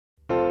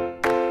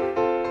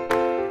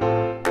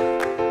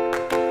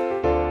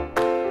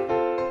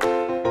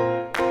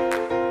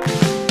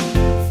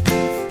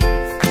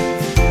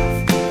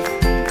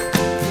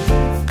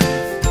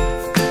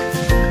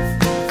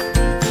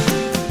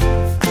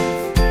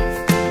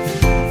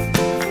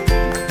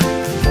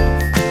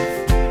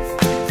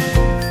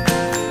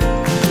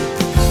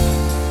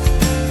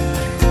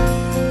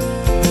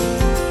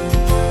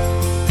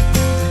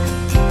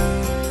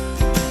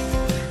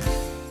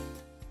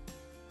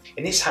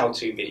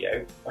how-to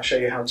video, I'll show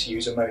you how to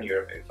use ammonia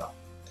remover.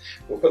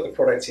 We'll put the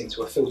product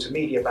into a filter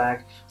media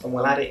bag and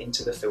we'll add it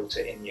into the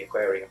filter in the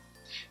aquarium.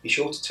 Be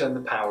sure to turn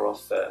the power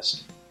off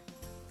first.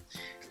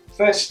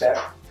 First step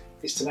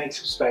is to make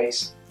some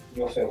space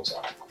in your filter.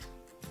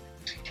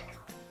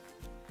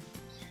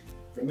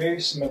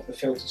 Remove some of the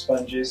filter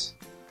sponges.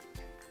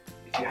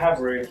 If you have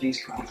room,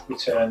 these can be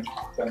returned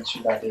once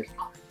you've added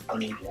the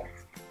media.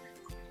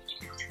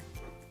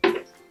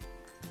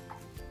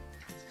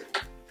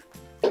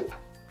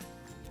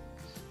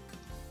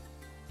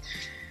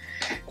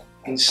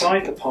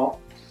 Inside the pot,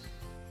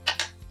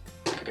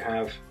 you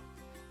have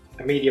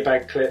a media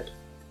bag clip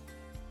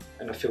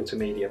and a filter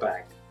media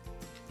bag.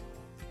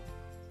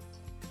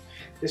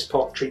 This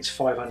pot treats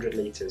 500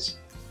 litres.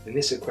 In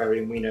this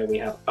aquarium we know we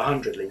have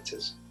 100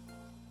 litres.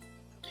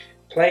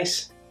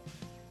 Place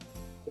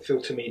the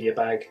filter media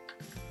bag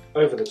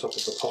over the top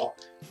of the pot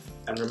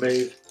and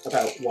remove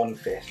about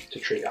 1/5 to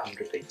treat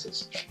 100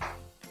 litres.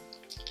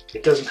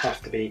 It doesn't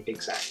have to be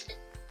exact.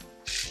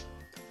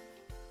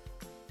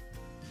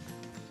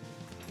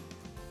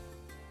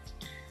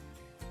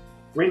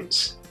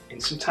 Rinse in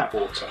some tap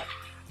water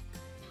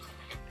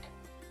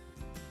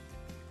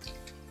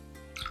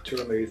to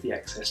remove the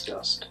excess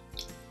dust.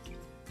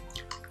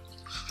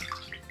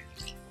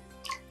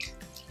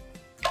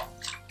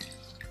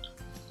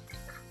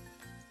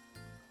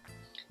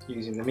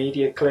 Using the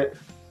media clip,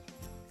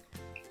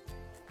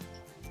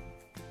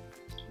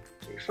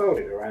 we fold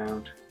it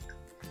around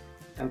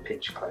and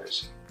pinch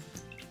close.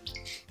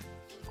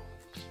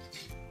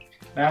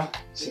 Now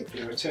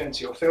simply return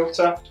to your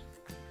filter.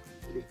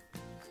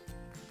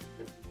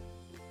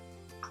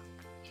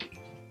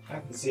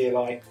 Add the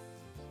zeolite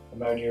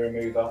ammonia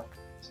remover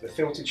to the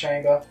filter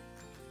chamber.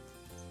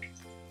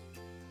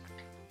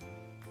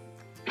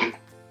 And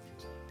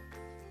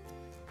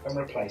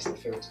replace the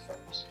filter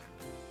frames.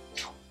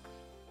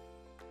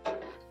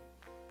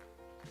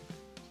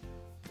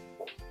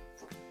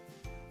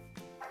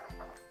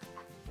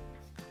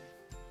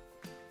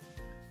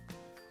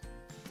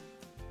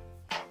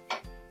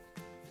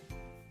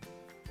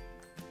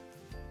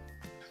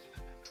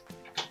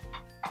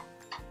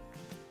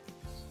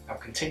 Now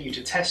continue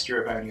to test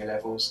your ammonia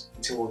levels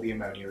until all the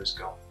ammonia is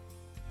gone.